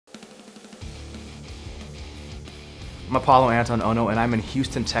I'm Apolo Ohno, and I'm in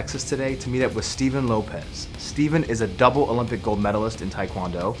Houston, Texas today to meet up with Steven Lopez. Steven is a double Olympic gold medalist in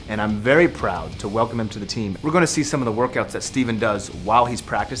Taekwondo, and I'm very proud to welcome him to the team. We're going to see some of the workouts that Steven does while he's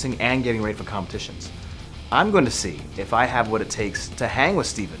practicing and getting ready for competitions. I'm going to see if I have what it takes to hang with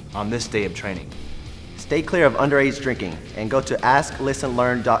Steven on this day of training. Stay clear of underage drinking and go to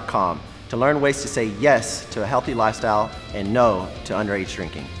asklistenlearn.com to learn ways to say yes to a healthy lifestyle and no to underage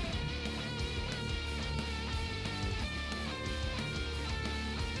drinking.